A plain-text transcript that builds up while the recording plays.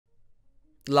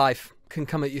Life can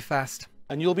come at you fast.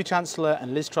 And you'll be Chancellor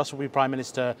and Liz Truss will be Prime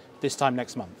Minister this time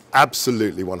next month?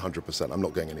 Absolutely 100%. I'm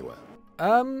not going anywhere.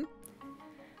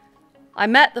 I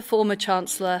met the former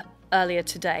Chancellor earlier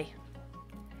today.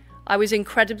 I was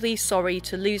incredibly sorry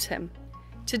to lose him.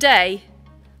 Today,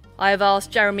 I have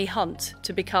asked Jeremy Hunt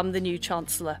to become the new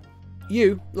Chancellor.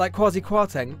 You, like Kwasi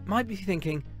Kwarteng, might be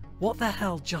thinking, what the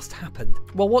hell just happened?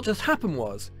 Well, what just happened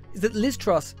is that Liz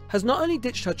Truss has not only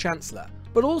ditched her Chancellor,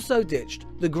 but also ditched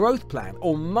the growth plan,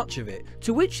 or much of it,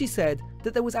 to which she said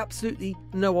that there was absolutely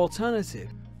no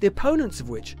alternative, the opponents of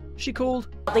which she called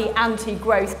the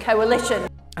anti-growth coalition.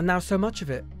 And now so much of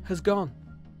it has gone.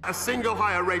 A single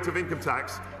higher rate of income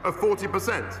tax of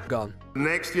 40%. Gone.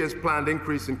 Next year's planned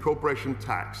increase in corporation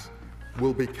tax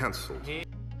will be cancelled.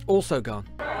 Also gone.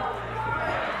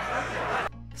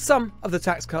 Some of the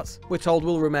tax cuts, we're told,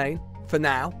 will remain, for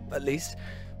now at least,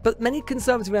 but many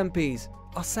Conservative MPs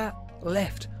are sat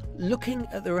left looking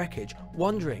at the wreckage,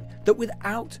 wondering that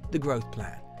without the growth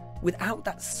plan, without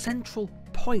that central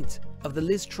point of the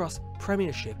Liz Truss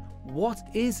premiership, what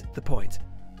is the point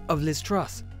of Liz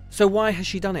Truss? So why has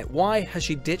she done it? Why has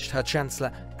she ditched her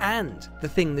Chancellor and the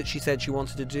thing that she said she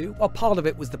wanted to do? Well, part of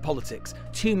it was the politics.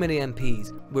 Too many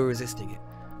MPs were resisting it.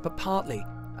 But partly,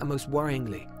 and most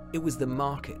worryingly, it was the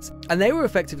markets. And they were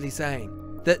effectively saying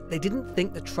that they didn't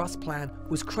think the Truss plan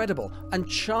was credible and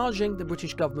charging the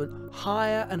British government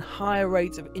higher and higher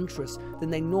rates of interest than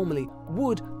they normally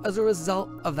would as a result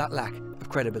of that lack of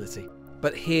credibility.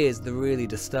 But here's the really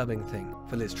disturbing thing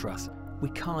for Liz Truss.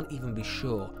 We can't even be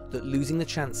sure that losing the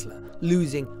Chancellor,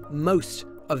 losing most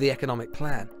of the economic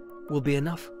plan, will be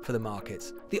enough for the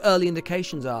markets. The early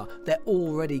indications are they're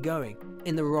already going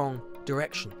in the wrong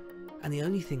direction. And the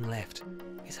only thing left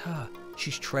is her.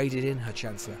 She's traded in her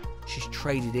Chancellor. She's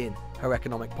traded in her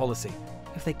economic policy.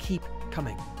 If they keep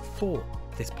coming for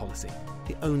this policy,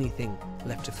 the only thing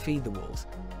left to feed the wolves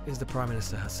is the Prime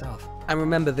Minister herself. And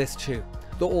remember this too,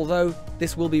 that although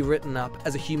this will be written up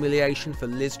as a humiliation for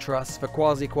Liz Truss, for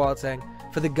Kwasi Kwarteng,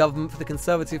 for the government, for the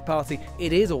Conservative Party,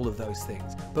 it is all of those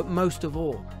things. But most of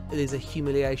all, it is a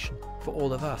humiliation for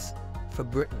all of us, for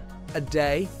Britain. A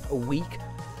day, a week,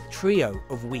 trio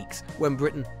of weeks when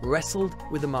Britain wrestled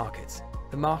with the markets.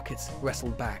 The markets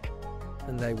wrestled back,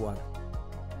 and they won.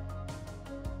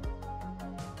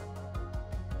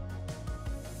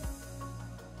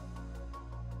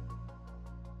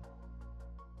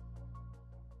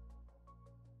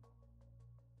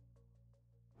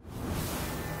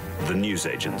 The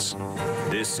Newsagents.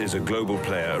 This is a Global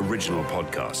Player original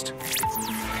podcast.